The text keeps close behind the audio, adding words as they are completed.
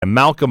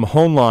Malcolm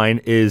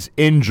Hoenlein is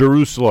in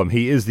Jerusalem.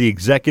 He is the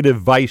executive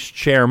vice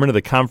chairman of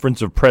the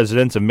Conference of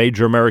Presidents of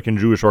Major American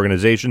Jewish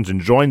Organizations and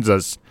joins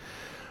us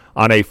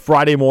on a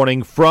Friday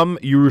morning from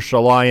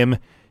Yerushalayim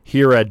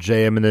here at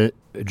JM in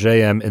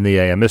the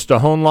AM.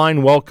 Mr.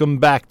 Hoenlein, welcome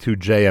back to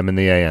JM in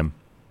the AM.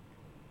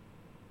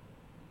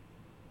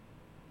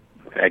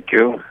 Thank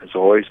you. As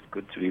always,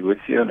 good to be with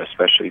you, and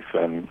especially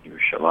from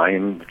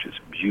Yerushalayim, which is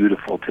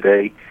beautiful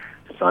today.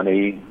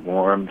 Sunny,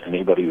 warm.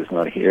 Anybody who's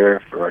not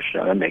here for Rosh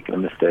Hashanah making a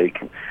mistake.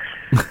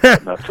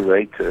 Not too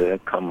late to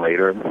come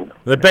later.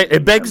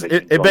 It begs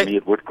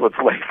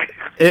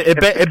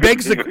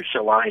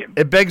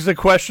the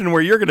question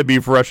where you're going to be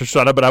for Rosh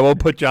Hashanah, but I won't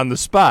put you on the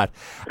spot.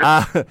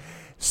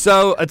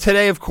 So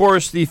today, of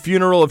course, the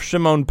funeral of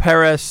Shimon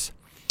Peres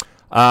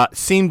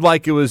seemed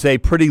like it was a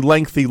pretty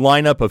lengthy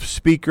lineup of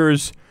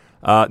speakers.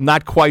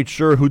 Not quite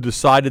sure who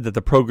decided that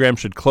the program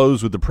should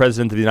close with the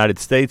President of the United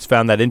States.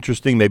 Found that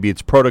interesting. Maybe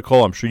it's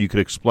protocol. I'm sure you could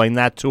explain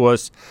that to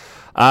us.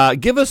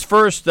 Give us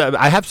first,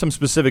 I have some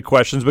specific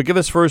questions, but give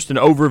us first an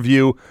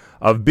overview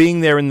of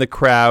being there in the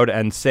crowd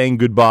and saying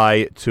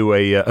goodbye to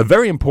a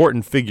very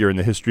important figure in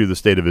the history of the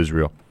State of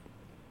Israel.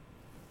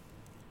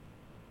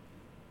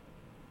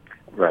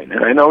 Right,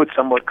 and I know it's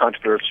somewhat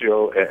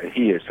controversial.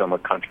 He is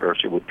somewhat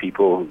controversial with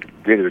people who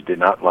did or did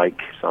not like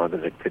some of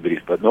his activities,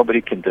 but nobody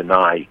can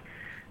deny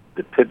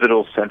the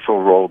pivotal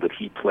central role that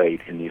he played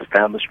in the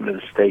establishment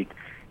of the state,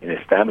 in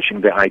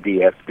establishing the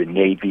IDF, the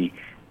Navy,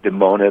 the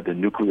MONA, the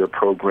nuclear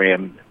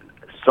program,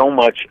 so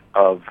much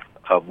of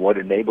what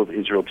enabled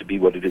Israel to be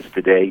what it is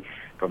today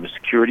from a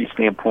security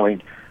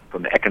standpoint,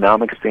 from an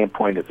economic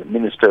standpoint, as a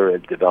minister,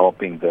 at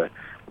developing the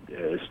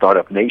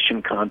startup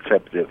nation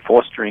concept,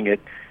 fostering it,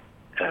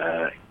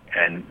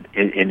 and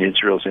in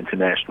Israel's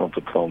international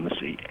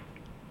diplomacy.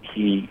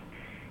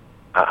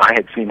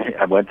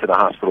 I went to the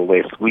hospital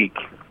last week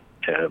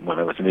when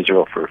I was in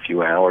Israel for a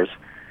few hours,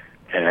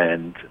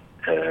 and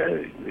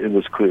it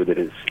was clear that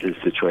his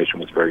situation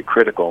was very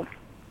critical.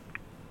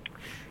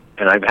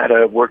 And I've had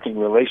a working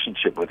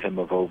relationship with him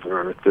of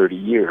over 30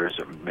 years,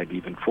 or maybe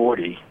even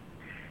 40.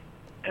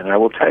 And I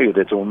will tell you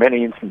that there were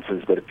many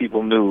instances that if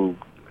people knew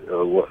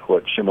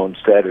what Shimon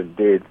said and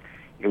did,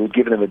 it would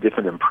give them a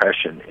different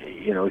impression.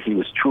 You know, he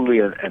was truly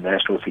a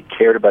nationalist. He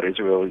cared about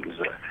Israel. He was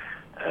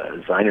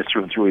a Zionist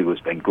through and through. He was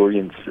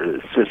Ben-Gurion's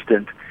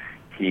assistant.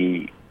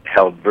 He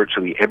held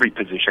virtually every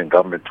position in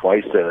government,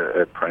 twice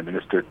a prime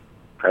minister,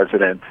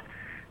 president.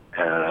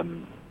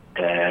 And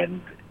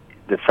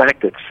the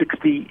fact that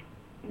 60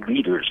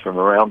 leaders from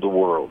around the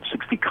world,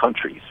 60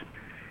 countries,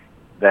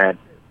 that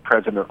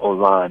President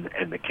Hollande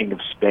and the King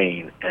of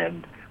Spain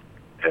and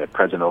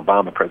President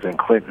Obama, President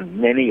Clinton,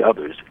 many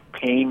others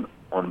came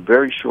on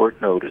very short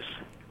notice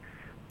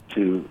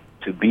to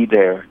be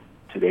there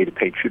today to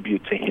pay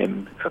tribute to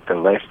him, the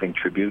lasting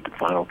tribute, the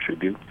final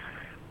tribute,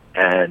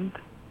 and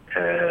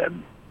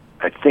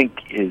I think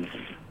is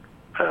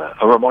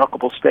a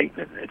remarkable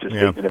statement. It's a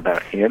statement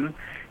about him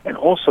and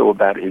also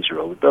about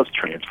Israel. It does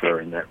transfer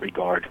in that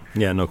regard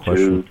no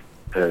question.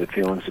 to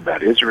feelings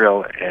about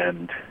Israel,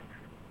 and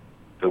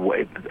the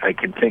way I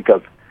can think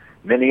of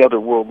many other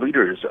world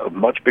leaders of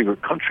much bigger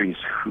countries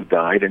who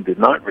died and did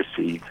not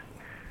receive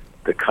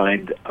the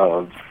kind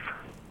of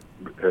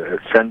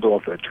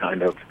send-off, the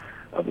kind of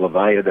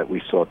levaya that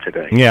we saw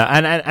today. Yeah,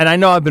 and I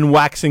know I've been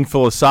waxing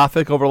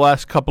philosophic over the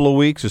last couple of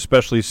weeks,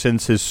 especially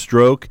since his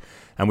stroke,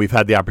 and we've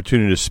had the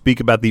opportunity to speak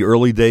about the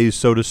early days,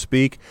 so to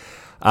speak.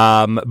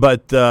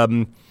 But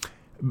I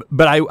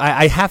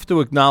have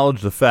to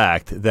acknowledge the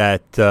fact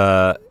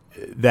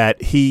that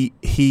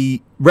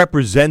he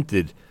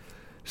represented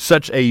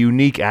such a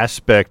unique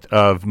aspect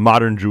of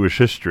modern Jewish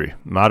history,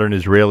 modern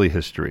Israeli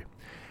history.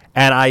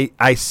 And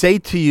I say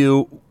to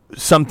you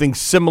something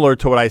similar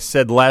to what I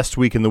said last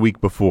week and the week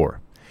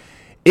before.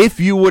 If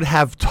you would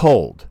have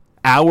told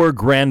our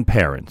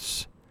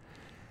grandparents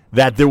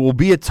that there will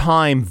be a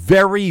time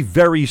very,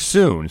 very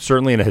soon,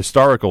 certainly in a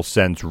historical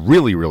sense,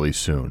 really, really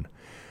soon,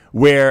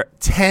 where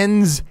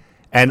tens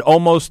and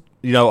almost,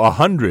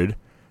 100,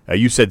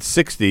 you said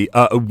 60,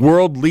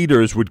 world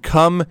leaders would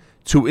come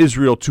to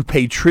Israel to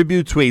pay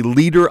tribute to a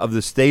leader of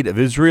the state of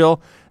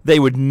Israel, they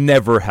would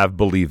never have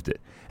believed it.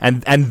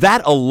 And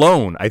that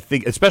alone, I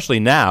think, especially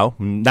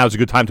now's a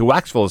good time to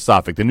wax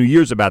philosophic. The new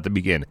year's about to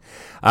begin.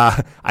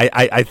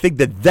 I think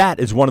that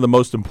is one of the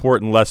most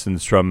important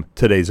lessons from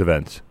today's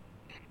events.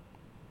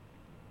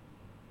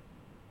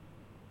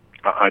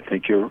 I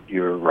think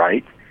you're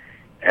right,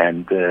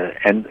 and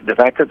the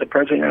fact that the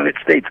President of the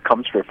United States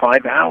comes for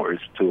 5 hours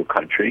to a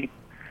country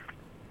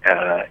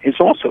is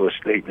also a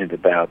statement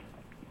about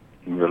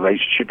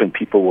relationship, and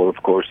people will,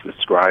 of course,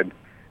 describe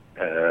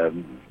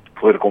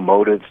political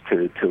motives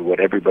to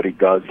what everybody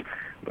does.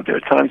 But there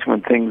are times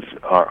when things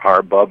are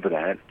above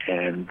that,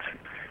 and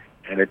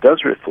it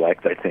does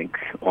reflect, I think,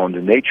 on the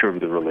nature of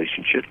the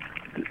relationship,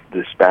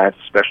 the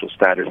special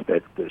status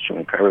that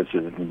Shimon Peres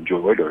has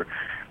enjoyed or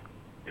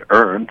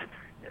earned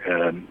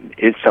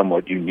is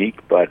somewhat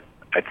unique, but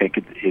I think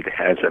it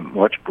has a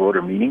much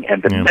broader meaning,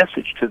 and the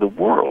message to the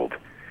world,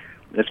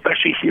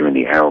 especially here in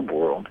the Arab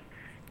world,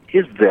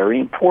 is very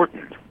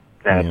important.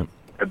 That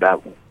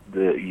about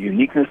the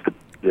uniqueness,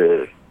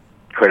 the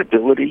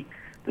credibility,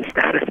 the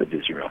status of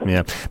Israel.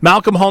 Yeah.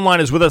 Malcolm Hoenlein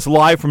is with us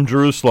live from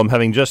Jerusalem,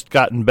 having just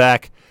gotten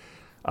back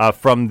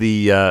from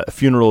the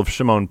funeral of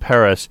Shimon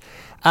Peres.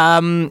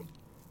 We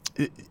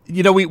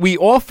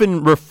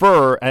often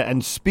refer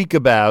and speak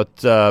about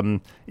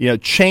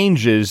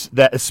changes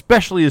that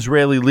especially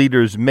Israeli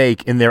leaders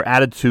make in their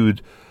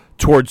attitude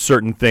towards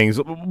certain things.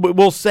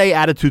 We'll say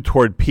attitude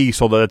toward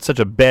peace, although that's such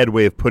a bad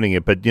way of putting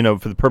it. But,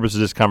 for the purpose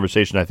of this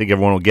conversation, I think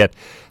everyone will get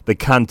the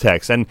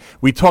context. And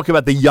we talk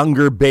about the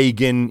younger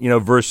Begin,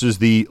 versus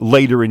the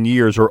later in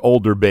years or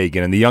older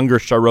Begin, and the younger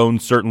Sharon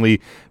certainly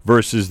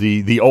versus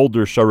the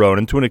older Sharon,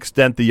 and to an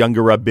extent the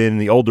younger Rabin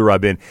and the older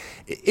Rabin.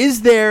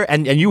 Is there,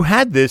 and you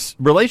had this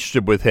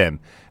relationship with him,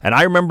 and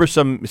I remember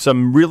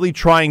some really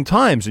trying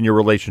times in your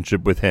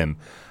relationship with him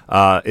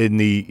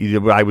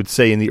I would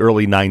say in the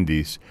early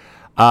 90s.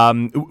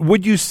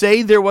 Would you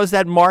say there was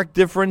that marked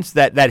difference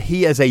that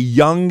he, as a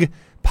young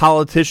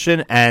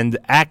politician and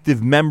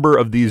active member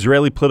of the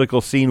Israeli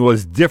political scene,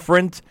 was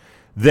different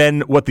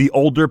than what the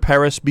older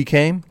Peres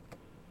became?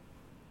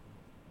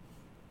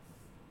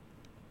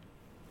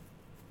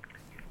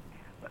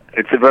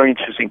 It's a very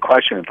interesting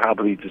question and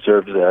probably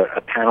deserves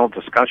a panel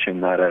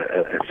discussion, not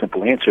a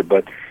simple answer.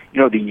 But,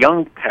 the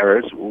young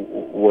Peres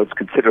was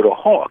considered a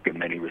hawk in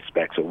many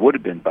respects, or would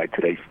have been by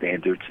today's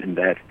standards, in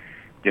that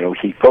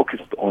he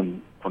focused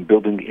on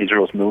building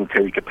Israel's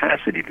military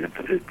capacity to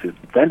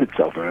defend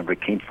itself. Remember,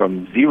 it came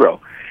from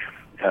zero.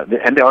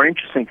 And there are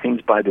interesting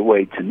things, by the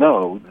way, to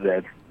know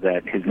that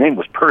his name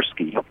was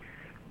Persky,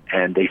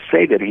 and they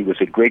say that he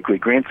was a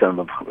great-great-grandson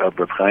of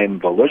Rav Chaim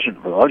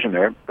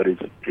Volozhiner, but his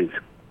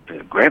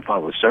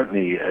grandfather was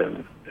certainly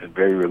a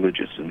very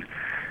religious and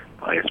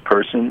pious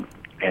person,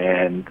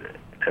 and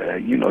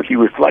he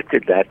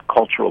reflected that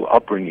cultural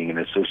upbringing and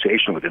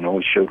association with it, and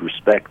always showed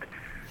respect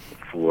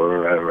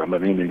for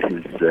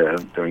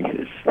Ramanim during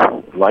his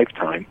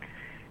lifetime.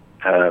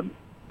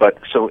 But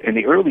so in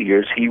the early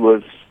years, he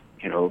was,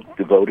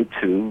 devoted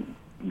to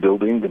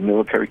building the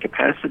military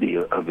capacity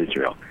of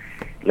Israel.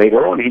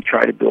 Later on, he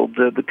tried to build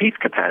the peace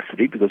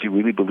capacity because he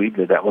really believed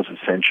that was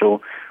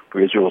essential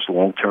for Israel's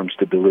long-term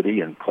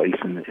stability and place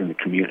in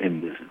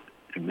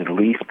the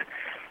Middle East.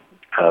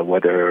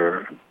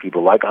 Whether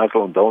people like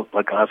Oslo and don't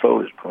like Oslo,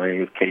 there's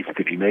plenty of case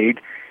to be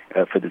made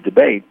for the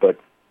debate, but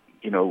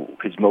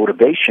his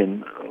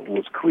motivation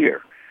was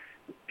clear.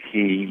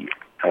 He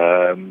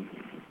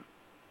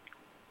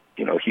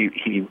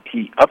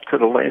up to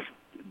the last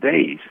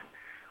days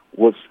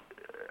was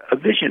a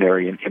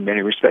visionary in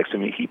many respects. I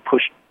mean, he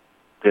pushed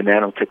the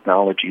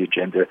nanotechnology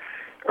agenda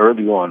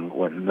early on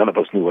when none of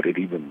us knew what it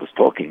even was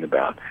talking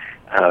about,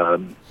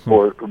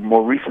 or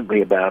more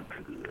recently about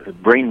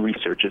brain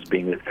research as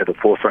being at the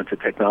forefront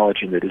of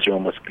technology, and that Israel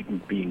must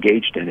be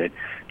engaged in it,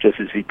 just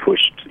as he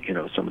pushed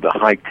some of the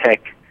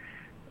high-tech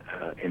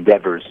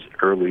endeavors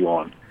early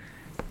on.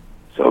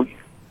 So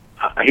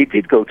he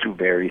did go through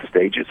various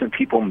stages, and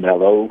people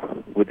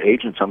mellow with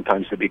age, and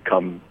sometimes they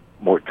become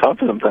more tough,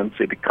 and sometimes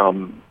they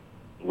become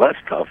less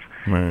tough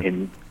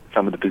in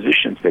some of the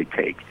positions they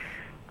take.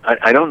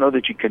 I don't know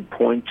that you can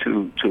point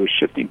to a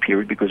shifting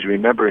period, because you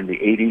remember in the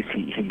 80s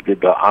he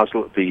did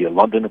the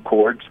London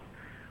Accords,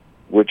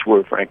 which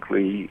were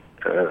frankly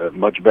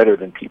much better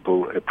than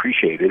people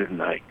appreciated,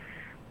 and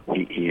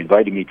he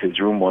invited me to his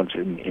room once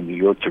in New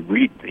York to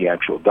read the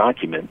actual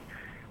document,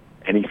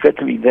 and he said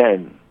to me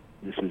then,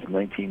 this is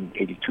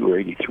 1982 or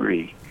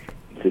 83,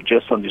 he said,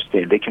 just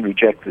understand, they can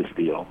reject this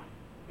deal,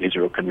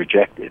 Israel can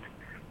reject it,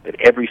 that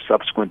every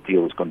subsequent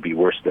deal is going to be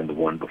worse than the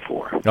one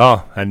before.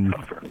 Oh,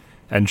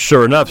 and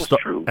sure enough, that was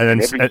true.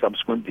 And every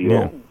subsequent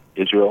deal,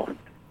 Israel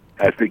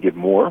has to give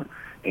more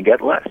and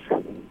get less.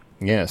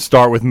 Yeah,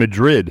 start with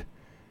Madrid,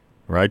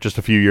 right? Just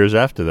a few years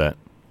after that.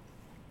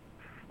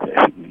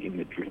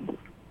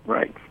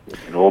 Right.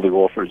 And all the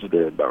offers of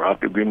the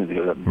Barak Agreement,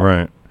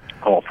 the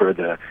offer,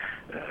 the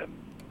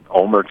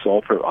Olmert's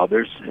offer,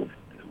 others,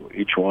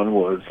 each one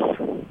was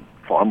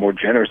far more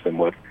generous than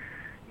what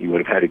he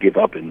would have had to give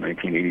up in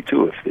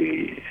 1982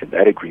 if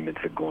that agreement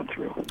had gone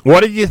through.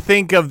 What did you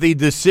think of the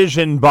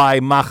decision by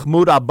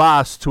Mahmoud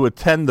Abbas to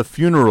attend the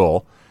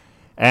funeral?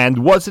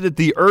 And was it at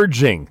the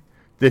urging?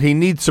 Did he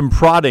need some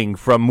prodding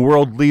from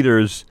world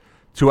leaders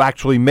to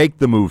actually make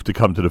the move to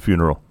come to the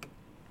funeral?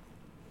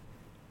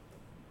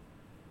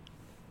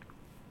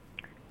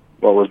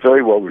 Well, it was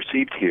very well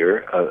received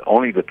here.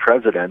 Only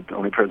President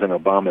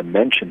Obama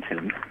mentioned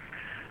him,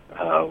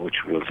 which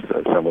was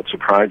somewhat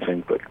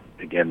surprising, but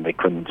again, they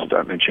couldn't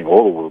start mentioning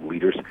all the world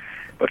leaders.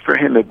 But for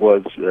him, it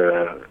was,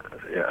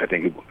 I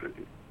think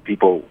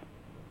people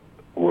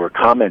were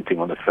commenting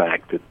on the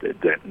fact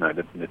that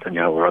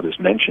Netanyahu or others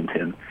mentioned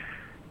him,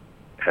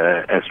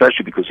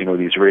 especially because,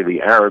 the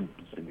Israeli Arabs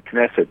in the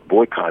Knesset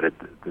boycotted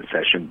the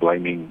session,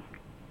 blaming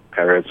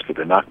Peres for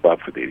the Nakba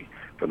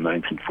from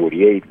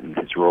 1948 and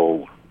his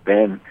role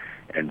then,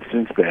 and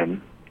since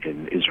then,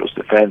 in Israel's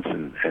defense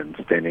and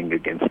standing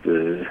against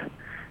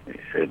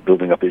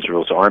building up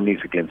Israel's armies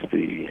against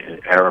the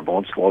Arab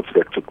onslaughts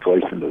that took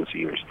place in those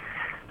years.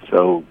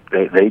 So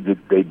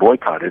they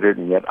boycotted it,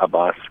 and yet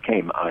Abbas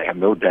came. I have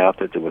no doubt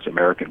that there was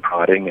American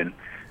prodding and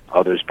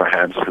others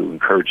perhaps who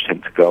encouraged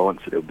him to go and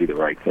said it would be the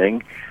right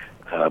thing.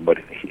 But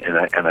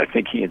I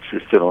think he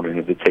insisted on an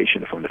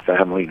invitation from the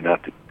family,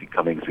 not to be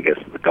coming as a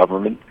guest of the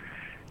government.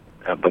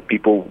 But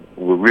people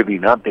were really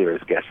not there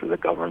as guests of the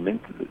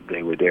government.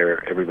 They were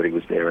there. Everybody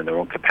was there in their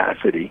own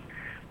capacity,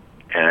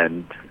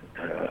 and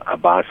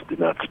Abbas did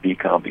not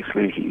speak.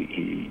 Obviously,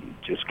 he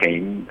just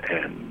came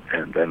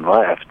and then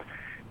left.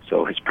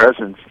 So his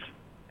presence,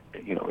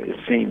 is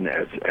seen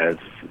as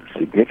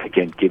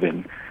significant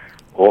given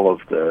all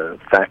of the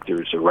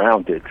factors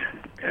around it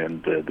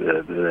and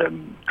the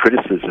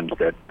criticisms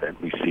that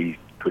we see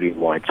pretty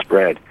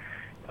widespread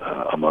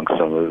among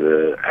some of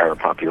the Arab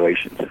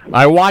populations.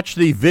 I watched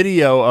the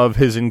video of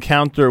his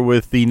encounter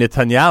with the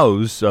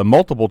Netanyahus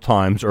multiple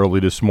times early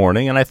this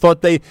morning, and I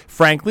thought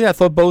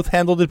both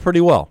handled it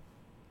pretty well.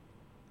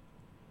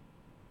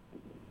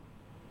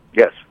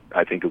 Yes,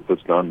 I think it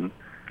was done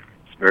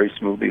very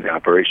smoothly, the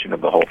operation of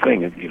the whole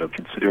thing, and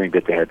considering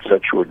that they had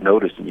such short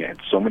notice and you had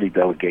so many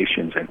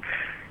delegations and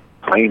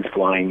planes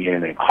flying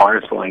in and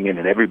cars flying in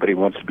and everybody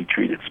wants to be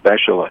treated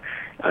special.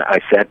 I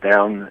sat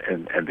down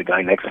and the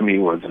guy next to me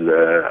was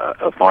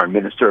a foreign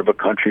minister of a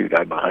country. The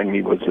guy behind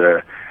me was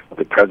the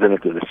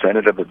president of the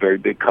Senate of a very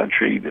big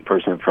country. The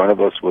person in front of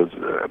us was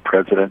a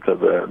president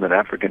of an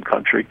African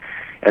country.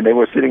 And they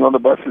were sitting on the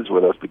buses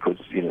with us because,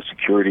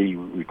 security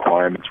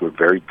requirements were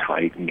very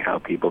tight in how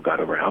people got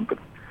around. But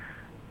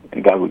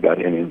thank God we got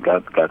in and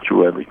got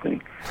through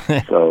everything.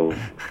 So,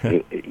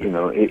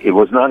 it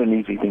was not an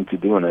easy thing to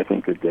do, and I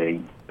think that they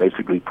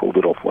basically pulled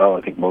it off well.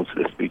 I think most of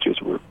the speeches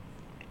were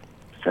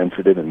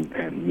sensitive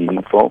and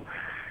meaningful.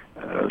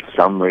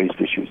 Some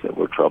raised issues that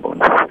were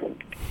troubling.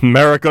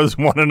 America's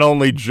one and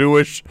only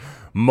Jewish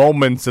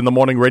Moments in the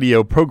Morning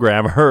radio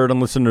program, heard on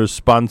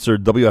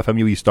listeners-sponsored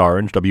WFMU East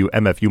Orange,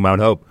 WMFU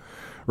Mount Hope.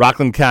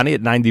 Rockland County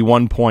at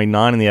 91.9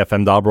 on the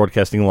FM dial,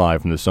 broadcasting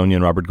live from the Sonia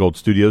and Robert Gold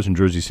studios in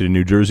Jersey City,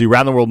 New Jersey.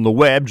 Around the world on the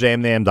web,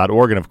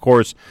 jmnam.org, and, of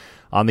course,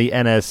 on the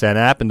NSN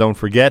app. And don't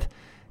forget,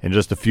 in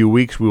just a few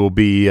weeks, we will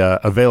be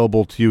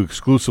available to you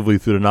exclusively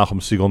through the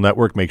Nachum Segal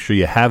Network. Make sure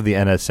you have the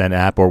NSN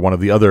app or one of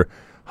the other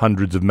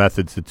hundreds of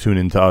methods to tune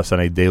into us on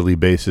a daily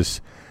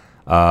basis.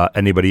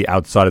 Anybody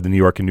outside of the New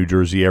York and New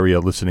Jersey area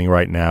listening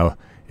right now,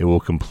 it will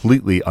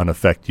completely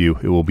unaffect you.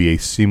 It will be a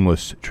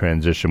seamless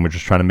transition. We're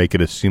just trying to make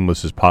it as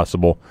seamless as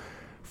possible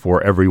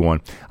for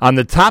everyone. On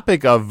the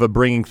topic of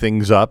bringing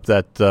things up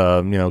that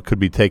could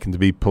be taken to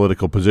be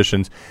political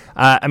positions,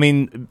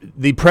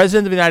 the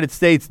President of the United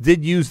States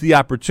did use the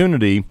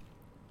opportunity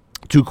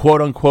to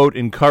quote-unquote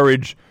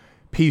encourage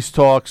peace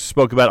talks,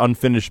 spoke about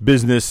unfinished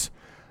business,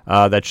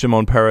 that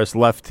Shimon Peres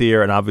left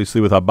here, and obviously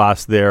with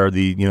Abbas there,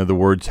 the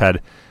words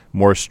had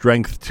more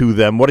strength to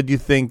them. What did you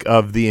think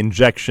of the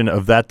injection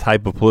of that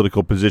type of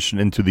political position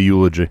into the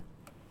eulogy?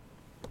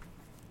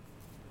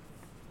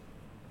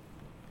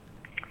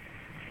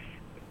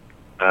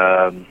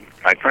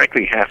 I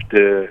frankly have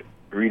to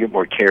read it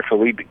more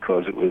carefully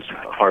because it was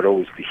hard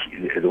always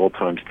at all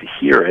times to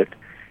hear it.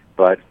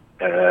 But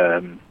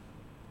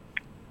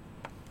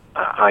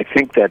I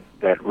think that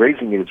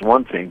raising it is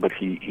one thing, but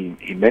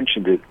he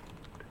mentioned it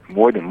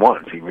more than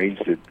once. He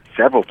raised it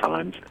several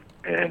times,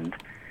 and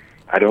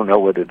I don't know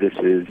whether this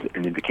is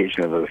an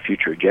indication of a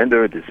future agenda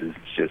or this is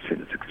just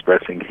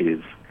expressing his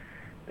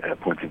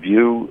point of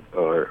view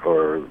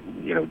or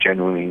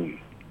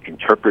genuinely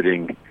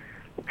interpreting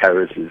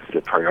Peres's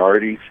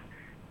priorities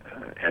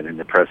and in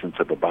the presence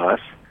of Abbas.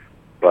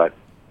 But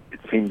it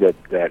seemed that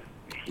that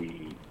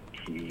the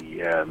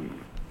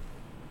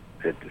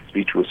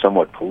speech was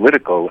somewhat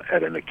political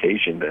at an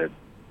occasion that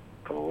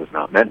was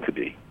not meant to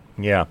be.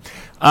 Yeah.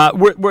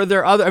 Were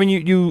there other? I mean,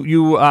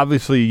 you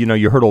obviously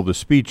you heard all the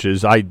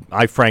speeches. I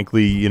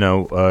frankly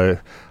I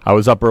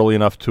was up early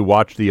enough to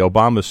watch the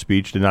Obama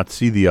speech, did not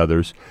see the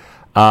others.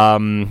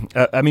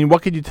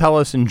 What could you tell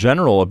us in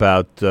general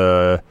about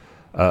the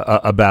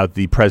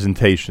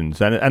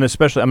presentations and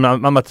especially I'm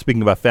not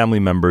speaking about family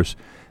members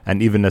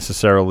and even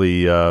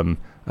necessarily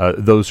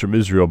those from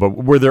Israel, but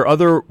were there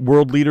other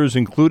world leaders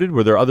included?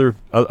 Were there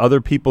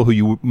other people who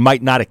you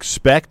might not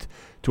expect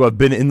to have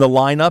been in the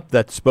lineup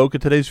that spoke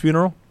at today's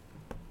funeral?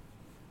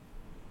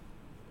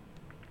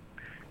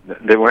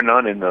 There were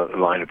none in the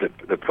lineup.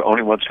 The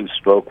only ones who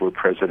spoke were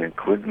President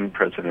Clinton,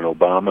 President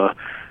Obama,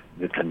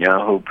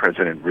 Netanyahu,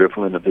 President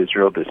Rivlin of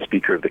Israel, the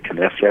Speaker of the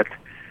Knesset.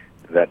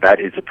 That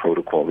is a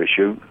protocol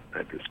issue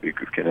that the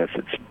Speaker of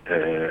Knesset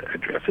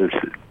addresses,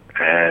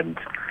 and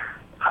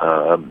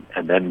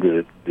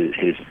then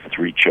his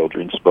three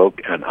children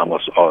spoke, and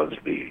Amos Oz,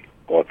 the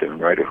author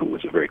and writer, who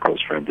was a very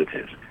close friend of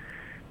his.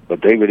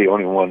 But they were the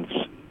only ones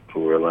who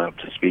were allowed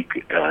to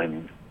speak,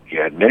 and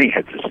you had many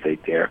heads of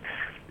state there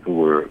who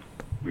were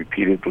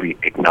repeatedly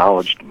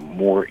acknowledged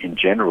more in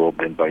general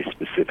than by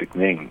specific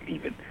name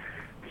even.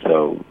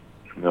 So,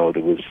 no,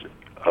 there was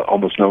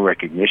almost no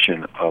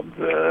recognition of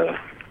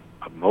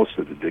most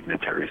of the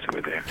dignitaries who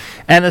were there.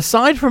 And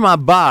aside from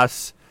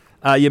Abbas,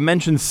 You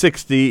mentioned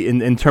 60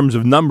 in terms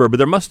of number, but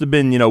there must have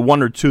been,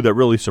 one or two that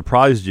really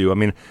surprised you. I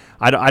mean,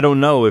 I don't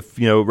know if,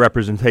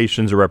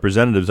 representations or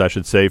representatives, I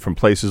should say, from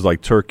places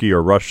like Turkey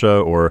or Russia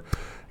or,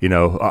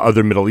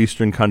 other Middle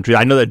Eastern countries.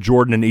 I know that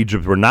Jordan and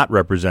Egypt were not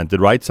represented,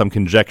 right? Some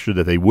conjecture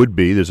that they would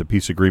be. There's a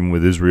peace agreement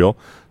with Israel.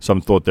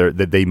 Some thought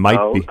that they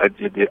might be.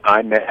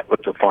 I met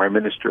with the foreign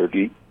minister of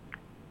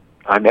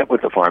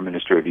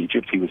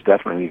Egypt. He was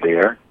definitely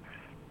there.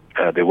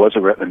 There was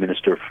a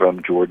minister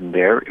from Jordan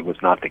there. It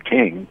was not the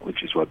king,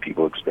 which is what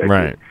people expected.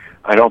 Right.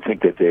 I don't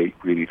think that they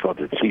really thought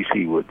that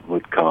Sisi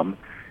would come,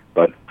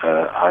 but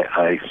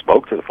I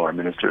spoke to the foreign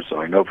minister, so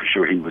I know for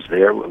sure he was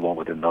there along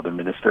with another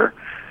minister.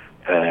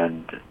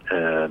 And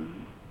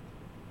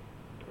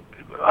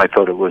I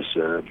thought it was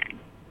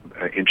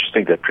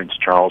interesting that Prince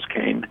Charles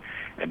came,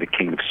 and the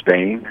King of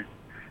Spain,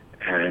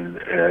 and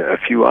a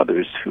few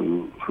others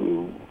who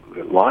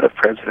a lot of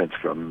presidents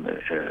from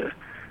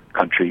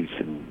countries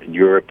in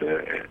Europe,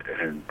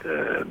 and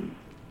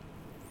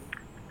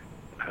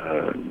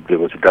there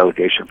was a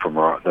delegation from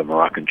the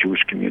Moroccan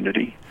Jewish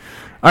community.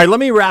 All right,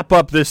 let me wrap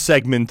up this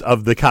segment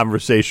of the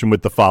conversation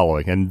with the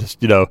following, and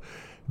just,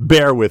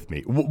 bear with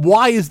me.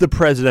 Why is the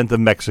president of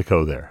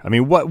Mexico there? I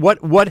mean,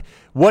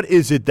 what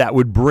is it that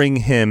would bring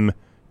him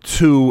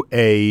to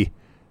a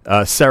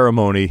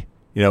ceremony,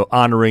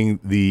 honoring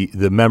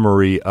the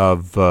memory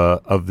of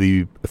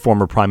the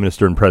former prime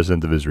minister and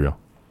president of Israel?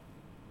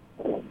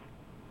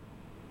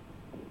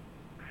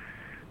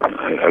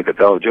 I could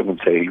tell Jim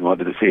would say he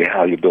wanted to see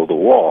how you build a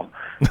wall,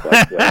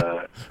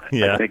 but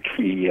yeah. I think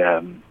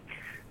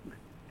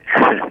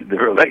the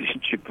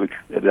relationship with,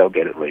 they'll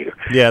get it later.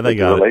 Yeah, they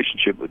got it. The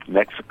relationship with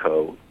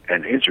Mexico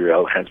and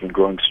Israel has been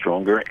growing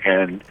stronger,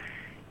 and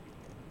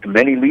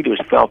many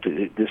leaders felt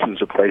that this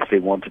was a place they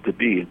wanted to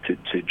be and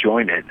to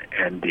join it.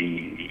 And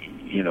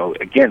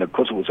again, of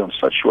course, it was on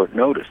such short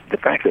notice. The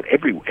fact that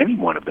any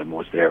one of them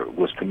was there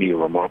was, to me, a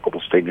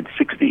remarkable statement.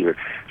 60 or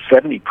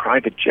 70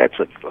 private jets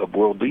of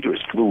world leaders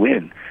flew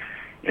in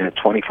a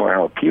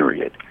 24-hour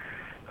period.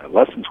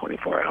 Less than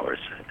 24 hours.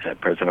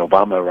 President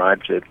Obama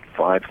arrived at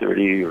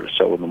 5:30 or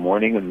so in the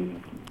morning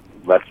and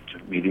left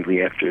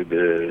immediately after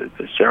the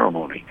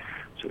ceremony.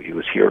 So he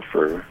was here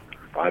for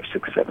 5,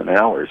 6, 7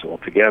 hours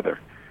altogether.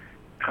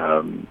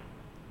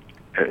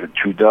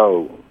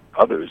 Trudeau,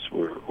 others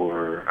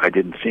were I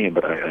didn't see him,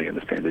 but I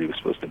understand that he was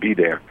supposed to be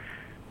there.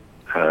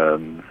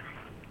 And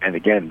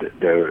again,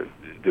 the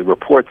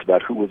reports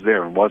about who was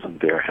there and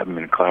wasn't there haven't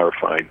been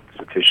clarified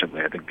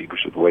sufficiently. I think people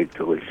should wait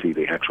till they see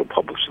the actual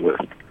published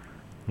list.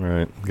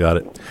 Right, got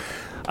it.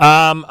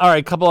 All right,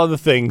 a couple other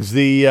things.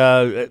 The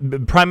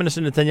Prime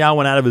Minister Netanyahu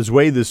went out of his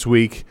way this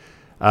week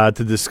to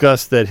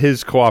discuss that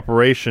his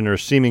cooperation or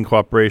seeming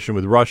cooperation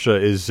with Russia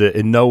is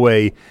in no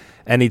way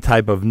any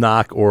type of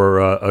knock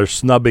or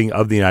snubbing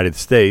of the United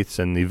States,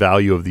 and the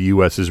value of the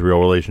U.S.-Israel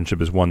relationship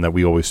is one that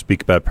we always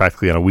speak about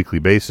practically on a weekly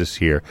basis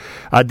here.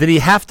 Did he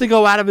have to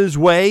go out of his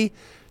way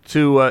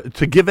to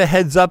give a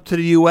heads up to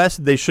the U.S.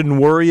 that they shouldn't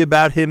worry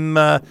about him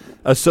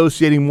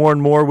associating more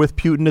and more with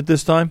Putin at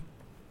this time?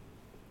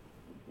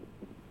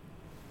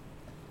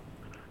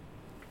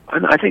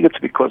 And I think it's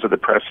because of the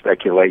press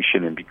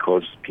speculation and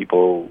because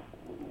people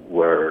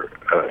were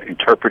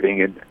interpreting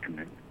it.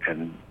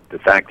 And the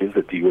fact is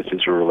that the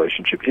U.S.-Israel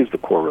relationship is the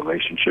core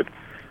relationship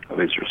of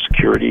Israel's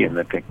security. And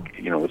I think,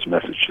 it's a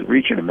message to the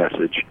region, a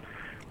message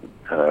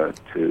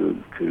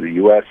to the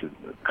U.S. and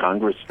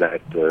Congress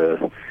that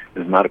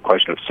there's not a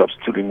question of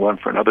substituting one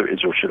for another.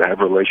 Israel should have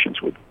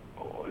relations with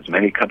as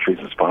many countries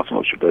as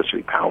possible,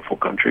 especially powerful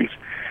countries.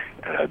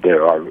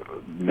 There are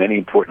many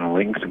important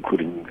links,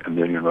 including 1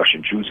 million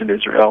Russian Jews in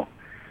Israel,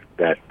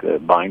 that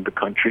bind the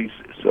countries.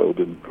 So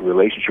the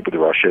relationship with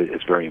Russia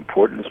is very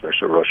important,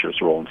 especially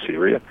Russia's role in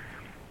Syria.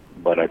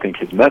 But I think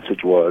his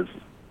message was,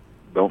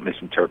 don't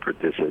misinterpret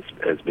this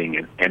as being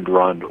an end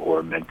run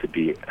or meant to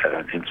be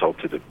an insult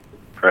to the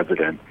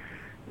president,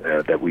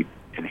 that we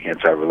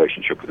enhance our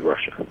relationship with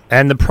Russia.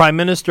 And the Prime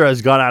Minister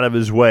has gone out of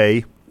his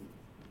way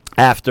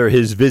after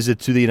his visit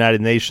to the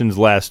United Nations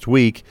last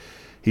week.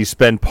 He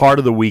spent part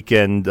of the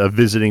weekend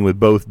visiting with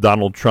both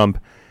Donald Trump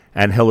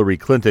and Hillary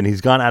Clinton.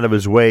 He's gone out of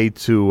his way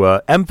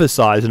to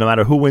emphasize, no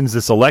matter who wins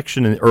this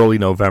election in early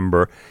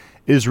November,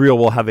 Israel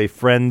will have a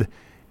friend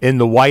in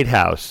the White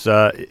House.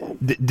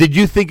 Did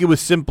you think it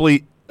was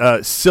simply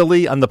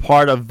silly on the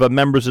part of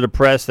members of the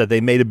press that they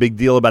made a big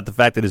deal about the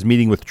fact that his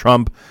meeting with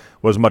Trump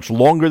was much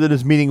longer than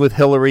his meeting with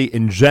Hillary?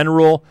 In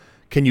general,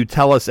 can you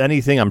tell us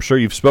anything? I'm sure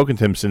you've spoken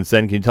to him since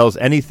then. Can you tell us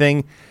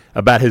anything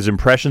about his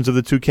impressions of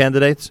the two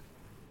candidates?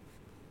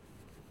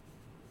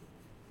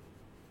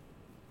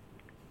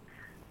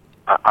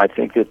 I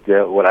think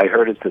that what I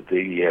heard is that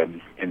the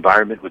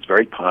environment was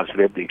very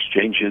positive. The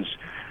exchanges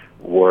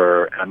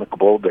were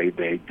amicable. They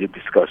did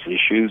discuss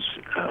issues.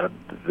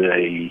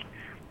 They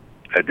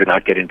did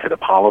not get into the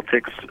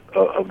politics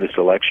of this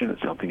election.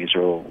 It's something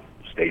Israel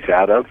stays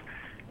out of.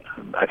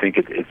 I think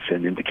it's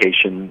an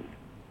indication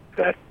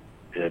that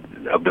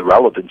of the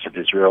relevance of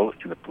Israel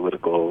in the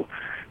political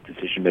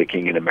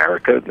decision-making in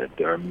America, that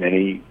there are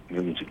many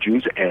millions of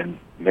Jews and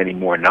many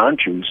more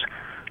non-Jews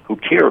who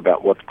care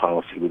about what the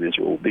policy with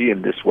Israel will be.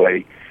 In this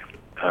way,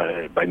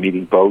 by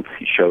meeting both,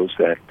 he shows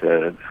that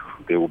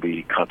there will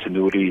be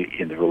continuity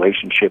in the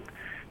relationship,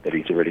 that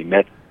he's already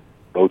met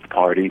both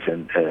parties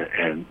and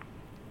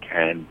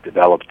can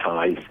develop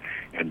ties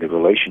and the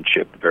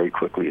relationship very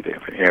quickly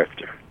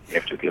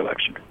after the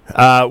election.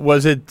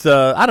 Was it,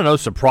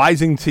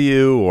 surprising to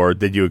you, or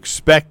did you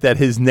expect that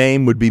his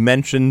name would be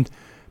mentioned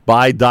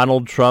by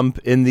Donald Trump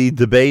in the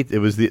debate? It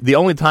was the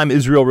only time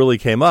Israel really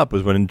came up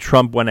was when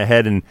Trump went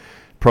ahead and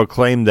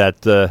proclaimed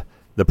that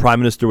the prime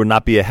minister would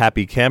not be a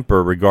happy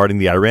camper regarding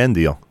the Iran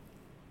deal.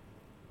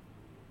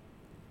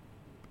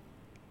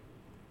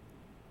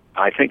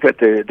 I think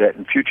that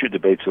in future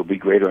debates there will be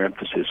greater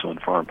emphasis on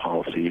foreign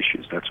policy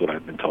issues. That's what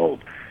I've been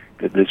told.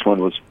 That this one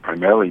was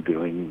primarily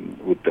dealing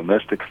with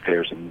domestic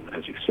affairs and,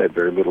 as you said,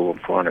 very little on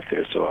foreign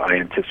affairs. So I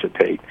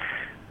anticipate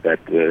that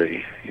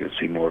you'll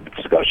see more of a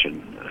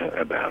discussion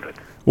about it.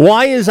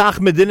 Why is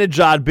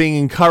Ahmadinejad being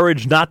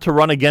encouraged not to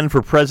run again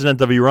for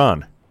president of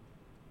Iran?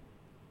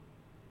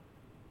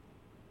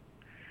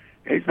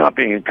 He's not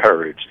being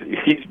encouraged.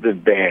 He's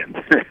been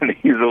banned.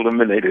 He's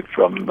eliminated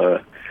from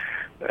the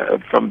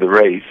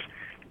race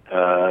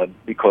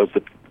because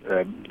the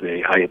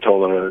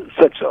Ayatollah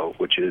said so,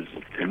 which is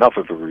enough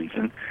of a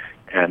reason.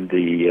 And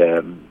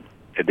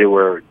there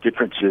were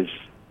differences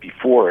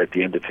before at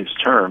the end of his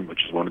term,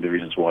 which is one of the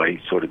reasons why he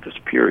sort of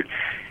disappeared.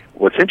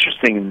 What's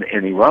interesting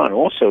in Iran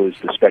also is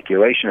the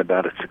speculation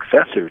about a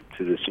successor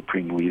to the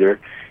supreme leader,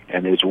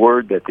 and there's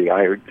word that the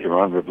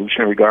Iran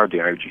Revolutionary Guard, the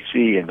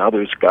IRGC, and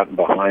others gotten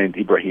behind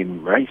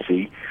Ibrahim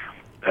Raisi,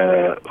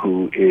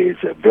 who is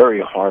a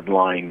very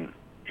hardline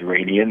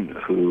Iranian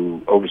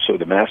who oversaw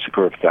the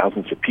massacre of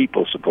thousands of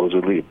people,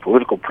 supposedly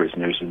political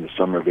prisoners, in the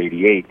summer of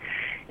 '88,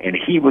 and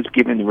he was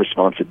given the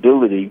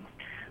responsibility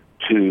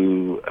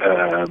to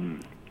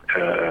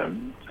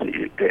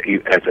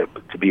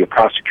be a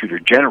prosecutor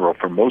general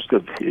for most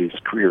of his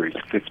career. He's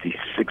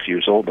 56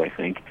 years old, I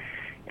think,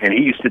 and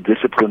he used to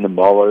discipline the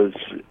mullahs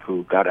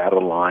who got out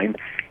of line.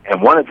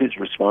 And one of his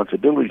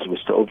responsibilities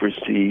was to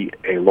oversee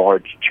a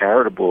large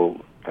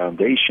charitable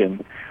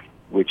foundation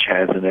which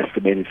has an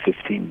estimated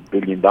 $15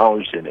 billion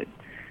in it.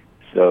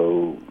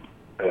 So,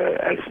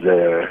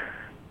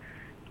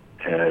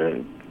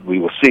 we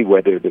will see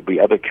whether there'll be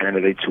other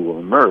candidates who will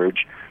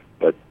emerge,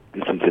 but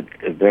this is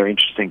a very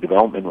interesting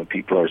development when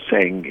people are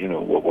saying,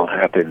 what will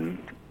happen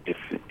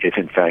if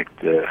in fact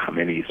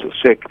Khamenei is so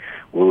sick.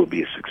 Will there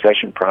be a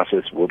succession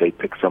process? Will they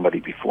pick somebody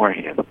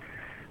beforehand?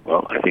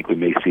 Well, I think we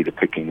may see the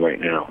picking right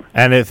now.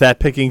 And if that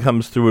picking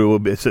comes through, it will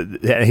be,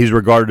 he's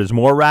regarded as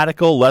more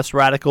radical, less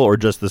radical, or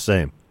just the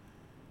same?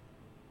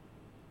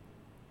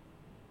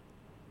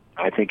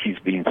 I think he's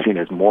being seen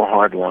as more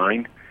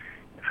hardline,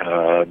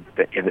 and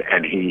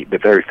the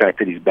very fact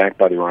that he's backed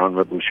by the Iran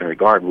Revolutionary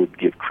Guard would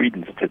give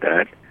credence to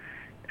that,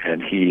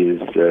 and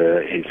his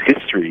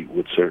history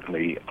would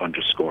certainly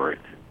underscore it.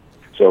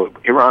 So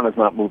Iran is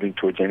not moving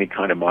towards any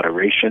kind of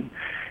moderation,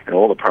 and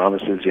all the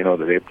promises, that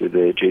after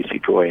the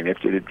JCPOA and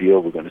after the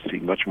deal, we're going to see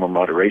much more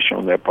moderation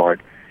on their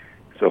part.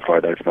 So far,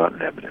 that's not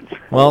in evidence.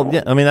 Well,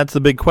 yeah, I mean that's the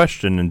big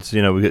question. It's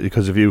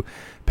because if you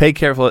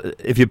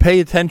pay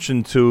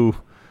attention to,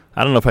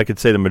 I don't know if I could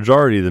say the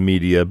majority of the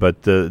media,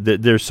 but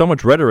there's so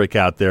much rhetoric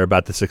out there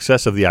about the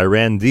success of the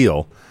Iran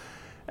deal.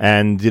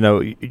 And,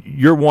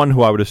 you're one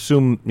who I would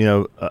assume,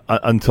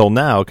 until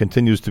now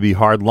continues to be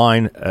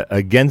hardline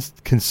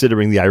against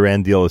considering the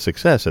Iran deal a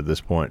success at this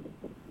point.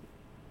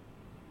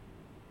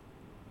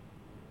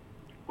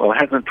 Well, it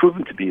hasn't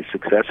proven to be a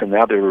success, and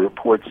now there are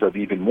reports of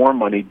even more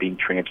money being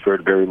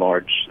transferred, very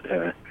large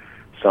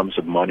sums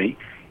of money.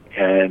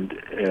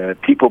 And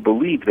people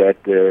believe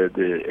that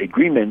the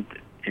agreement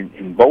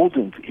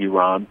emboldened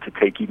Iran to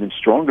take even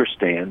stronger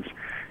stands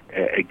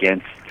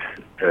against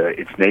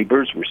its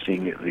neighbors. We're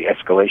seeing the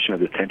escalation of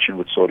the tension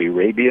with Saudi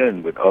Arabia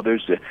and with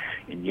others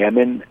in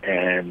Yemen,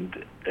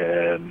 and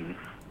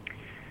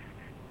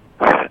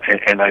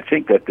I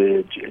think that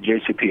the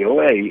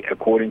JCPOA,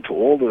 according to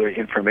all the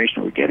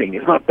information we're getting,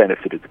 has not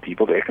benefited the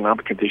people. The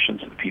economic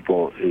conditions of the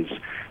people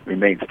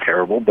remains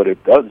terrible, but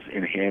it does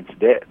enhance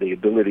the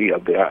ability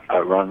of the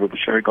Iran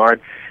Revolutionary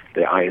Guard,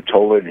 the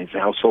Ayatollah and his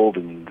household,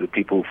 and the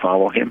people who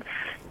follow him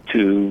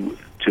to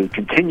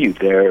continue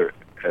their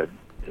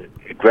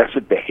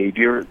aggressive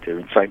behavior, their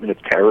incitement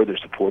of terror, their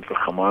support for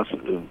Hamas,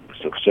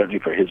 so certainly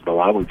for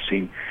Hezbollah. We've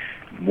seen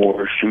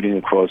more shooting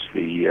across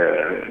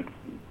the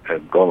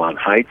Golan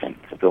Heights.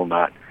 It's still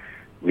not,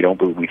 we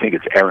think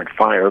it's errant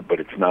fire, but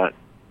it's not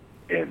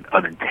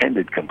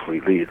unintended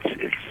completely.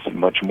 It's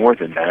much more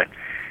than that.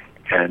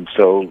 And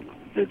so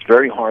it's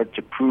very hard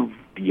to prove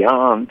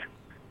beyond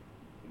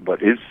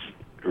what is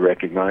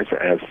recognized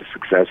as the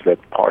success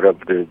that's part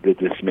of the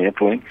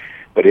dismantling.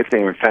 But if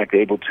they are in fact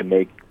able to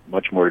make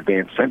much more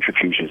advanced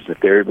centrifuges, if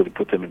they're able to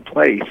put them in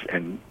place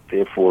and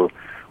therefore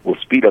will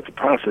speed up the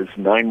process,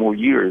 9 more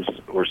years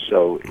or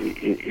so,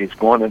 it's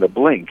gone in a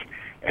blink,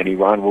 and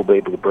Iran will be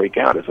able to break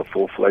out as a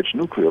full-fledged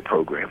nuclear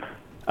program.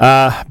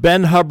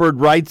 Ben Hubbard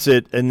writes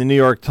it in the New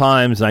York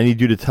Times, and I need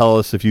you to tell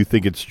us if you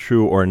think it's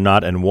true or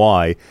not and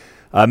why.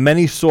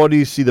 Many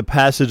Saudis see the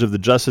passage of the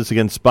Justice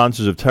Against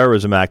Sponsors of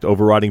Terrorism Act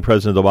overriding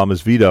President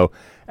Obama's veto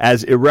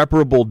as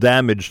irreparable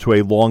damage to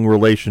a long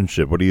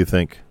relationship. What do you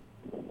think?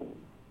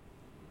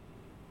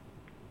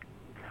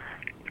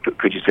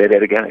 Could you say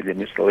that again? I didn't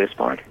miss the last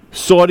part.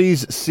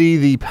 Saudis see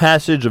the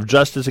passage of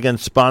Justice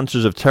Against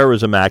Sponsors of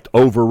Terrorism Act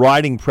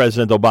overriding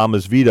President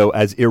Obama's veto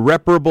as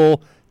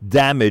irreparable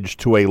damage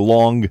to a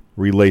long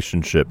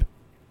relationship.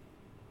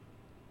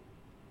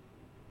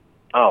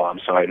 Oh, I'm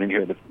sorry, I didn't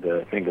hear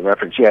the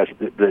reference. Yes,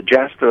 the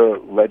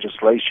JASTA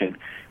legislation,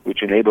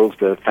 which enables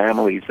the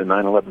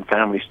 9/11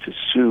 families, to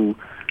sue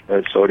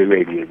Saudi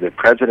Arabia. The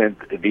president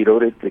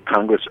vetoed it. The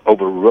Congress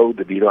overrode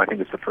the veto. I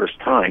think it's the first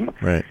time.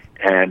 Right.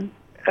 And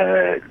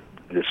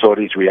the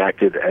Saudis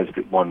reacted, as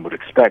one would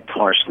expect,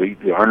 harshly.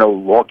 There are no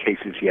law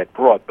cases yet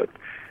brought, but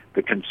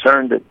the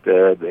concern that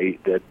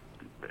the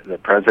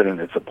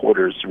president and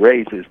supporters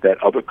raise is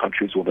that other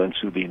countries will then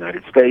sue the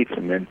United States,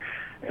 and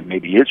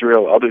maybe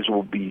Israel. Others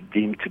will be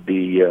deemed to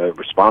be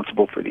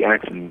responsible for the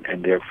acts,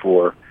 and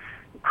therefore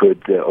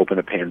could open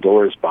a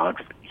Pandora's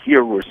box.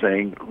 Here we're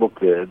saying, look,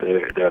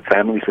 the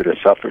families that have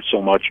suffered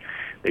so much,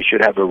 they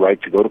should have a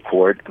right to go to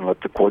court and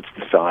let the courts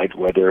decide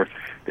whether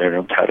they're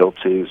entitled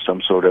to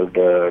some sort of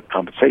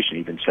compensation.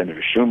 Even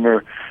Senator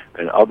Schumer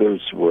and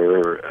others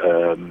were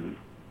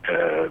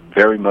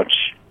very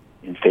much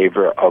in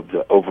favor of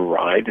the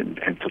override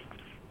and took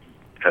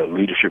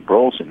leadership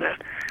roles in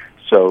that.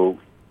 So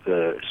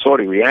the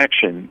Saudi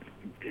reaction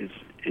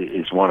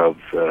is one of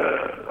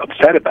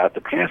upset about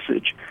the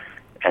passage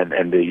and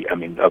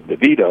of the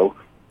veto,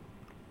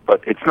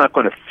 but it's not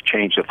going to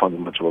change the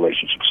fundamental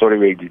relationship. Saudi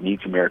Arabia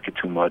needs America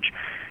too much,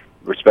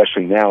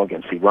 especially now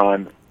against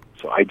Iran.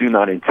 So I do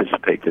not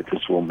anticipate that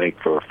this will make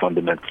for a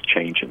fundamental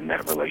change in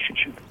that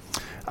relationship.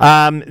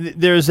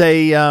 There's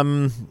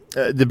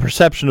the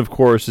perception, of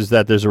course, is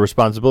that there's a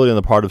responsibility on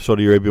the part of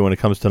Saudi Arabia when it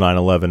comes to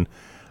 9/11.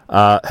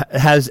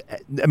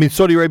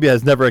 Saudi Arabia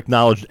has never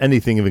acknowledged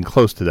anything even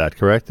close to that,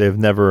 correct? They have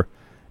never,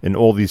 in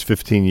all these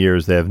 15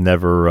 years, they have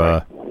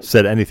never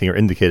said anything or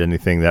indicated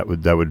anything that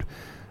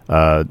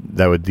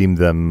would deem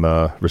them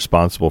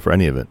responsible for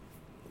any of it.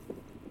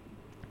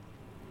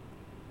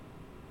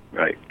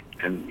 Right.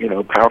 And,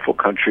 powerful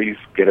countries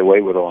get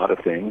away with a lot of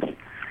things,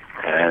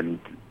 and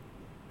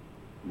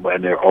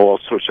when there are all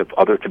sorts of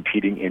other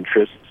competing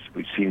interests,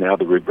 we see now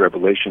the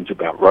revelations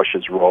about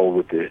Russia's role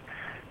with the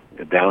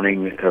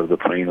downing of the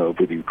plane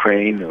over the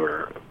Ukraine,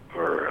 or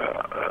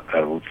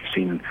we've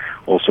seen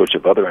all sorts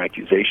of other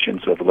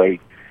accusations of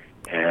late,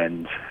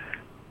 and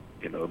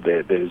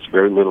there's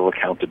very little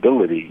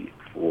accountability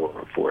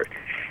for it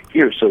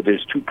here. So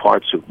there's two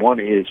parts. One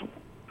is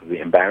the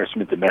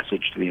embarrassment, the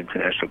message to the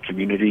international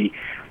community,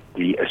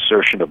 the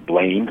assertion of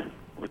blame,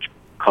 which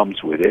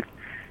comes with it,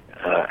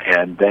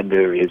 and then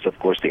there is, of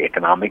course, the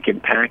economic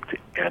impact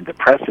and the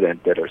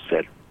precedent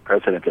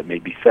that may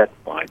be set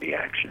by the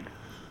action.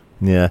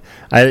 Yeah,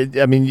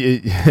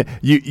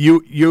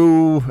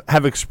 you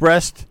have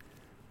expressed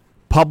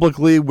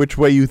publicly which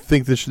way you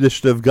think this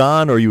should have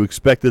gone, or you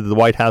expected the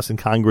White House and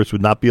Congress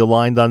would not be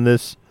aligned on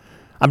this.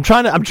 I'm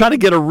trying to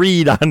get a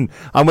read on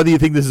whether you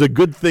think this is a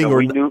good thing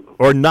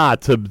or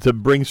not to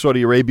bring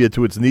Saudi Arabia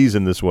to its knees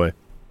in this way.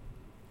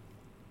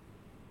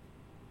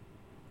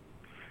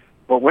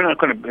 Well,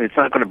 it's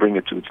not going to bring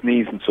it to its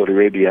knees, and Saudi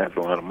Arabia has a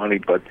lot of money,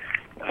 but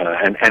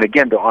and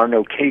again, there are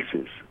no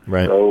cases.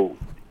 Right. So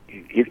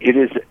it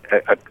is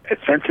a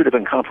sensitive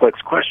and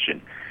complex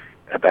question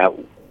about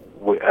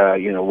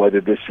whether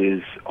this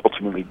is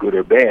ultimately good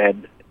or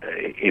bad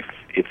if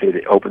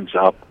it opens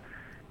up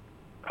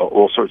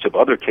all sorts of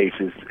other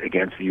cases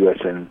against the U.S.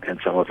 and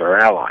some of our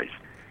allies.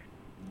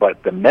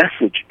 But the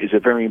message is a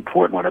very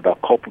important one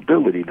about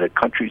culpability, that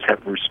countries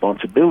have a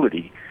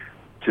responsibility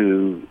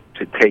to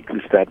take the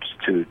steps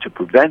to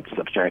prevent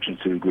such actions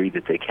to the degree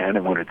that they can,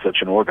 and when it's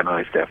such an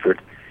organized effort.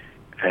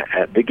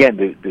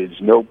 Again, there's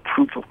no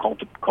proof of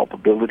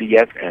culpability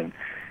yet, and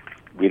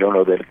we don't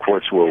know that the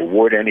courts will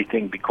award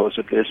anything because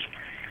of this.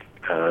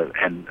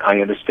 And I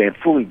understand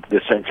fully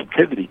the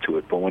sensitivity to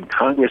it, but when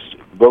Congress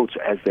votes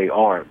as they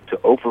are to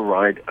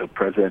override a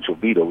presidential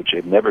veto, which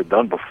they've never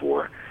done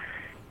before,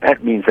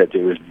 that means that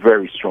there is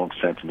very strong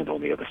sentiment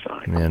on the other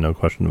side. Yeah, no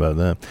question about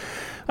that.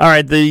 All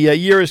right, the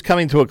year is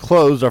coming to a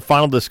close. Our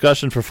final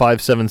discussion for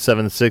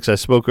 5776. I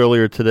spoke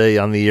earlier today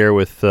on the air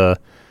with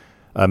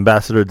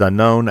Ambassador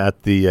Danon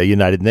at the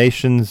United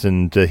Nations,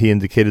 and he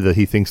indicated that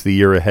he thinks the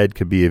year ahead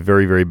could be a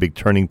very, very big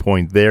turning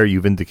point there.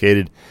 You've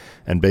indicated,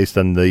 and based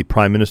on the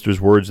Prime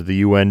Minister's words at the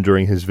UN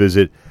during his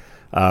visit,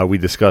 we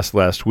discussed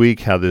last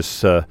week how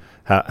this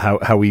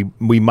how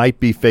we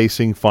might be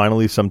facing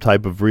finally some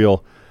type of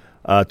real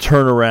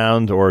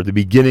turnaround, or the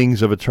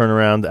beginnings of a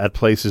turnaround at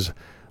places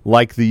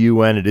like the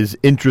UN. It is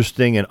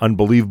interesting and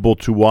unbelievable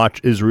to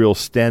watch Israel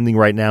standing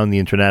right now in the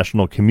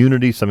international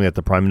community, something that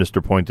the Prime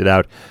Minister pointed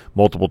out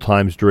multiple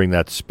times during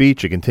that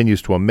speech. It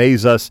continues to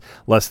amaze us.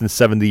 Less than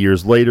 70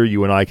 years later,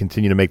 you and I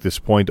continue to make this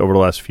point over the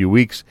last few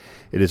weeks.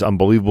 It is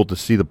unbelievable to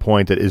see the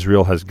point that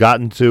Israel has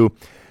gotten to.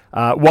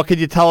 What could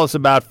you tell us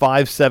about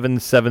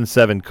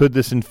 5777? Could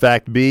this, in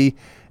fact, be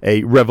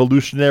a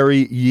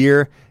revolutionary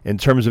year in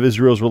terms of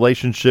Israel's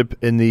relationship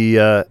in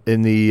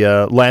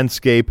the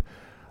landscape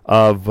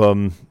of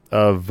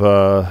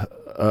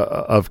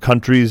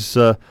countries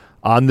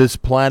on this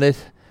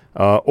planet?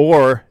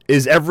 Or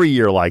is every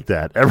year like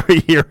that?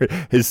 Every year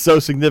is so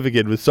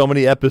significant with so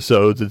many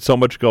episodes and so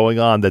much going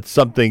on that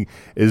something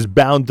is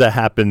bound to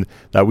happen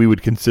that we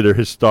would consider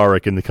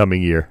historic in the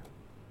coming year?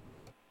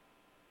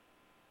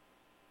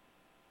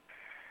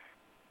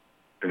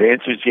 The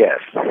answer is yes.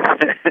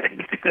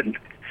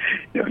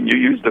 You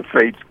used the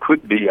phrase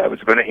 "could be." I was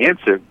going to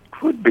answer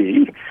 "could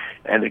be,"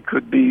 and it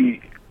could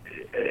be.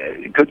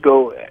 It could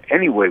go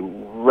anyway.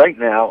 Right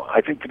now, I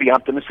think to be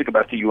optimistic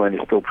about the UN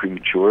is still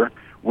premature.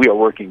 We are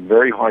working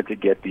very hard to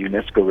get the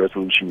UNESCO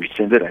resolution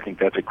rescinded. I think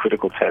that's a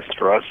critical test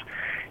for us.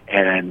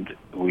 And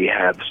we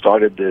have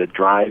started the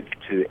drive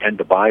to end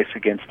the bias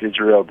against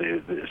Israel,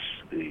 the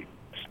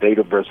state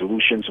of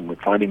resolutions, and we're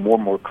finding more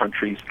and more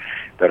countries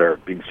that are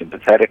being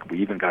sympathetic. We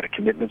even got a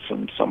commitment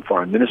from some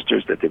foreign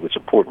ministers that they would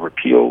support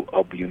repeal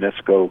of the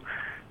UNESCO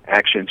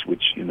actions,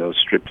 which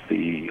strips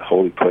the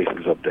holy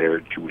places of their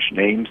Jewish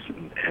names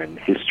and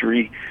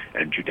history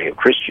and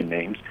Judeo-Christian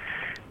names.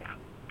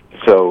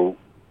 So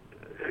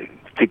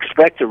to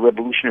expect a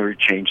revolutionary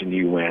change in the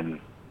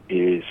UN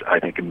is, I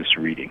think, a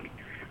misreading.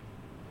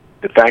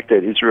 The fact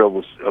that Israel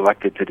was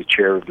elected to the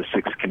chair of the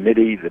Sixth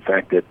Committee, the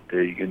fact that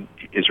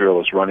Israel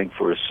is running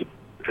for a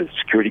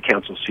Security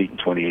Council seat in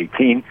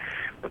 2018,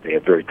 but they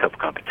have very tough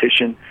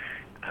competition,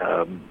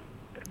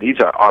 these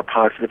are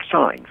positive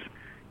signs.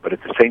 But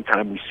at the same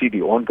time, we see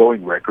the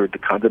ongoing record, the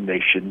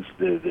condemnations,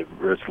 the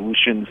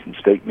resolutions and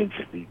statements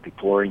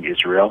deploring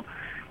Israel,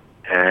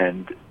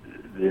 and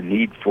the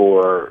need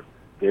for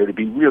there to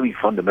be really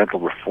fundamental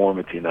reform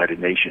at the United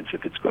Nations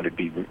if it's going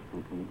to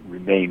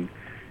remain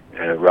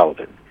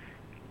relevant.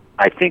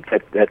 I think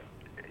that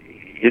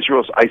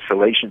Israel's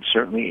isolation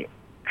certainly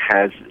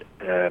has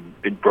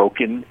been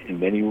broken in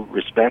many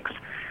respects.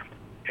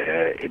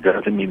 It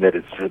doesn't mean that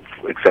it's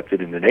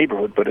accepted in the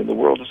neighborhood, but in the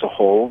world as a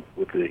whole,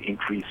 with the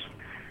increased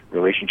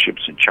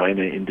relationships in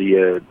China,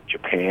 India,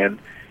 Japan,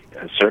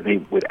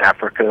 certainly with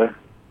Africa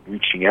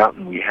reaching out,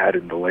 and we had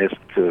in the last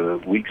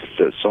weeks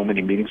so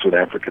many meetings with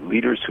African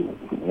leaders who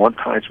want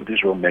ties with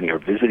Israel. Many are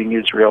visiting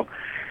Israel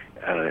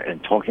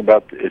and talking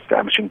about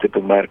establishing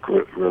diplomatic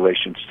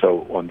relations.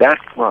 So on that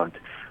front,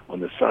 on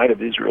the side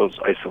of Israel's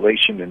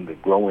isolation and the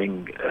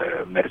growing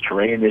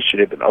Mediterranean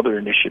initiative and other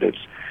initiatives,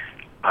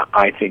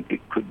 I think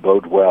it could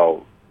bode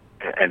well.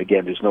 And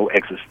again, there's no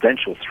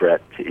existential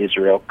threat to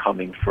Israel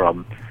coming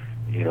from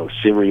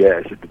Syria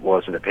as it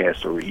was in the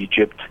past, or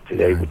Egypt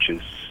today, which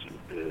has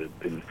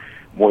been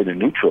more than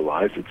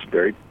neutralized. It's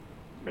very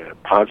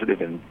positive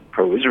and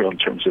pro-Israel in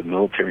terms of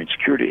military and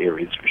security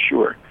areas, for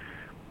sure.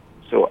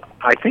 So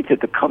I think that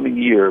the coming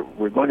year,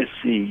 we're going to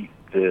see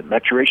the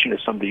maturation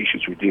of some of the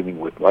issues we're dealing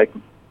with, like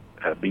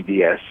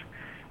BDS.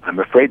 I'm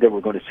afraid that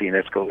we're going to see an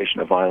escalation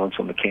of violence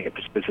on the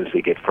campus because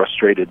they get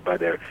frustrated by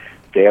their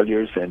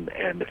failures and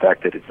the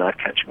fact that it's not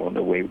catching on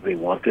the way they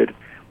wanted.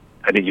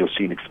 I think you'll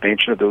see an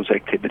expansion of those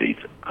activities.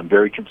 I'm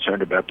very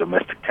concerned about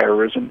domestic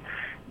terrorism,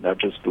 not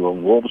just the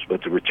lone wolves,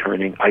 but the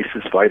returning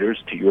ISIS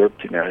fighters to Europe,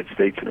 to the United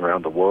States, and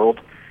around the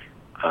world.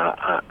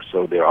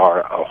 So there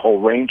are a whole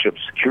range of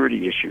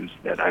security issues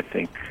that I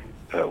think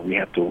we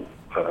have to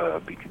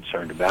be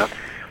concerned about.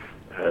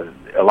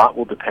 A lot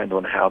will depend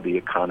on how the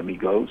economy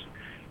goes.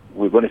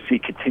 We're going to see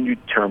continued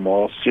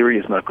turmoil.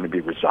 Syria is not going to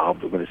be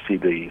resolved. We're going to see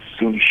the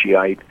Sunni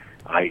Shiite,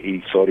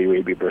 i.e. Saudi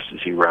Arabia versus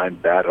Iran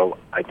battle,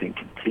 I think,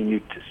 continue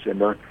to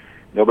simmer.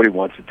 Nobody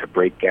wants it to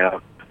break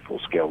out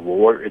full-scale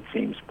war, it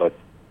seems, but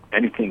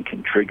anything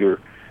can trigger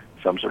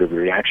some sort of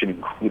reaction,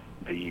 including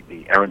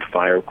the errant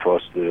fire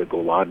across the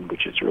Golan,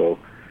 which Israel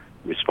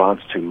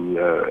responds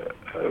to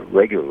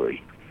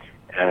regularly.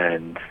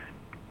 And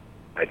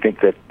I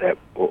think that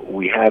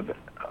we have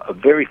a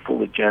very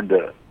full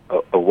agenda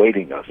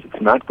awaiting us.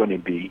 It's not going to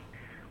be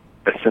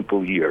a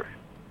simple year.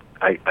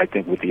 I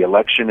think with the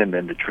election and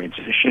then the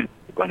transition,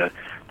 we're going to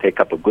take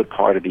up a good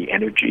part of the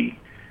energy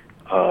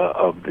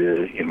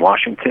in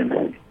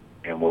Washington.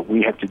 And what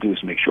we have to do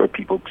is make sure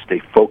people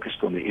stay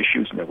focused on the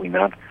issues and that we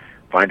not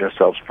find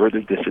ourselves further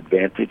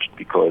disadvantaged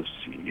because,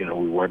 we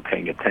weren't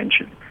paying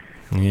attention.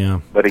 Yeah.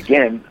 But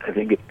again, I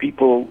think if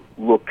people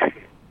look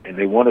and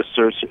they want a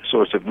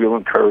source of real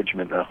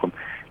encouragement,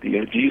 do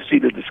you see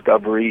the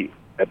discovery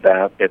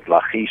about at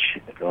Lachish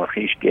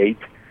Gate?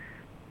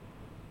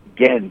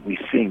 Again, we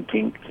see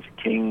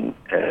King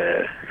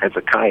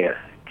Hezekiah,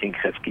 King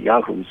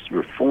Chizkiyahu's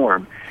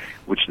reform,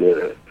 which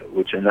the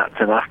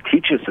Tanakh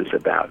teaches us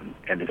about,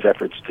 and his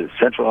efforts to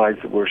centralize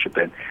the worship,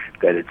 and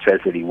that it says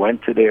that he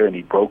went to there and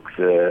he broke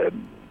the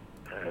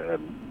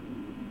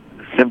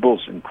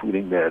symbols,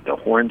 including the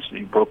horns that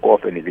he broke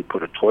off, and he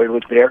put a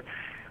toilet there.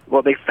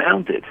 Well, they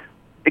found it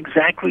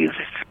exactly as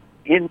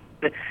in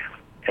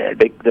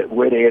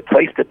where they had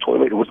placed the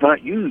toilet. It was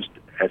not used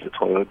as a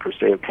toilet per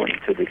se, according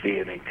to the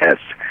DNA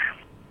tests,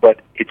 but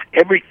it's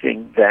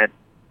everything that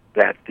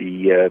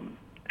the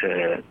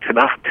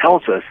Tanakh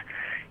tells us,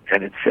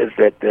 and it says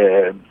that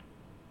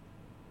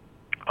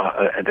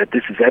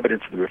this is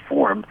evidence of the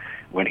reform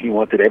when he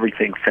wanted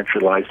everything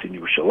centralized in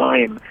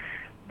Yerushalayim.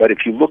 But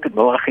if you look at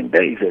Malachim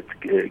Beis,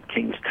 at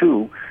Kings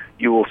 2,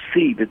 you will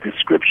see the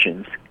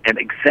descriptions and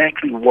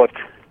exactly what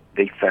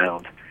they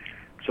found.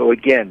 So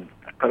again,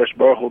 Kadosh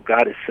Baruch Hu,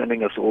 God is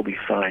sending us all these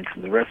signs,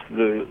 and the rest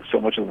of so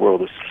much of the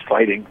world is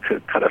fighting to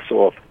cut us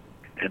off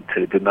and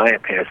to deny a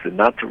past and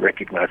not to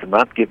recognize and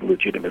not give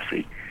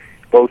legitimacy.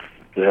 Both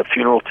the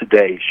funeral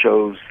today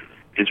shows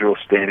Israel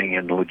standing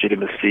in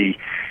legitimacy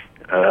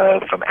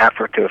from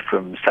Africa,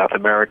 from South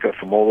America,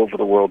 from all over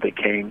the world they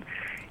came,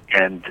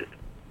 and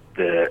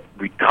the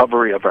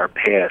recovery of our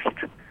past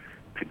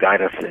to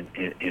guide us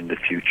in the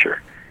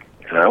future.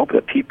 And I hope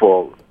that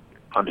people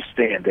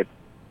understand that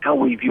how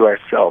we view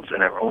ourselves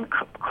and our own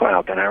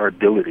clout and our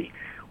ability.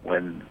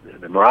 When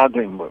the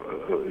Meraglim,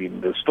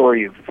 the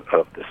story of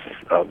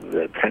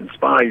the 10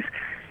 spies,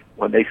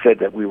 when they said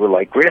that we were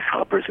like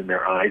grasshoppers in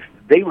their eyes,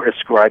 they were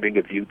ascribing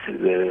a view to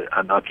the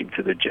Anakim,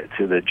 to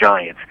the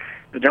giants.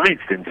 The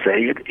giants didn't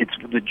say it; it's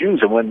the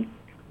Jews. And when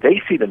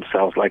they see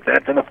themselves like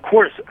that, then of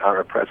course our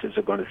oppressors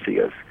are going to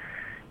see us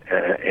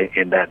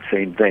in that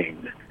same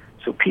vein.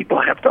 So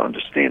people have to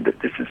understand that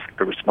this is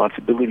a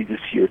responsibility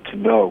this year to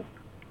know,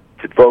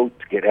 to vote,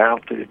 to get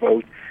out to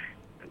vote.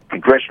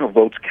 Congressional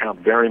votes count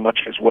very much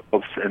as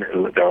well, and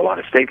there are a lot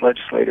of state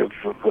legislative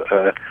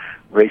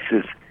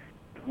races.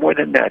 More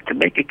than that, to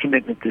make a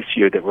commitment this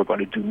year that we're going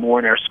to do more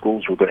in our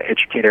schools, we're going to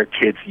educate our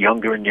kids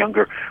younger and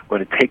younger, we're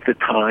going to take the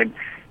time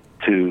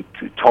to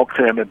talk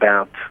to them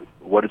about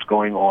what is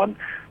going on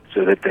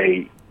so that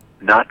they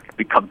not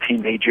become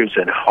teenagers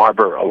and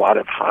harbor a lot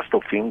of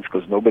hostile feelings,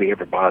 because nobody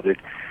ever bothered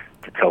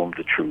to tell them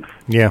the truth.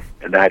 Yeah.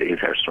 And that is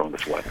our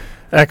strongest weapon.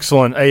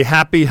 Excellent. A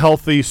happy,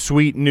 healthy,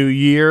 sweet new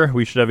year.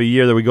 We should have a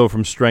year that we go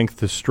from strength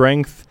to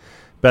strength.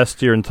 Best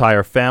to your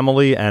entire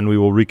family, and we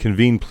will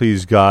reconvene,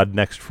 please God,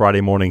 next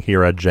Friday morning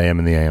here at JM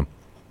in the AM.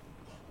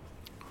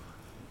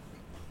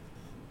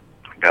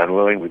 God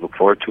willing, we look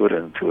forward to it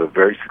and to a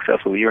very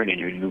successful year and in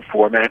your new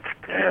format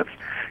to have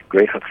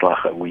great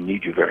hatzlacha. We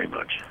need you very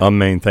much.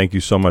 Amen. Thank you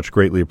so much.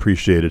 Greatly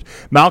appreciated.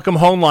 Malcolm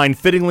Hoenlein,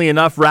 fittingly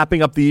enough,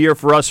 wrapping up the year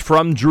for us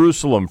from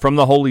Jerusalem, from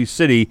the Holy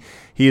City.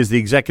 He is the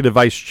Executive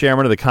Vice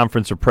Chairman of the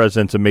Conference of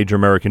Presidents of Major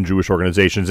American Jewish Organizations.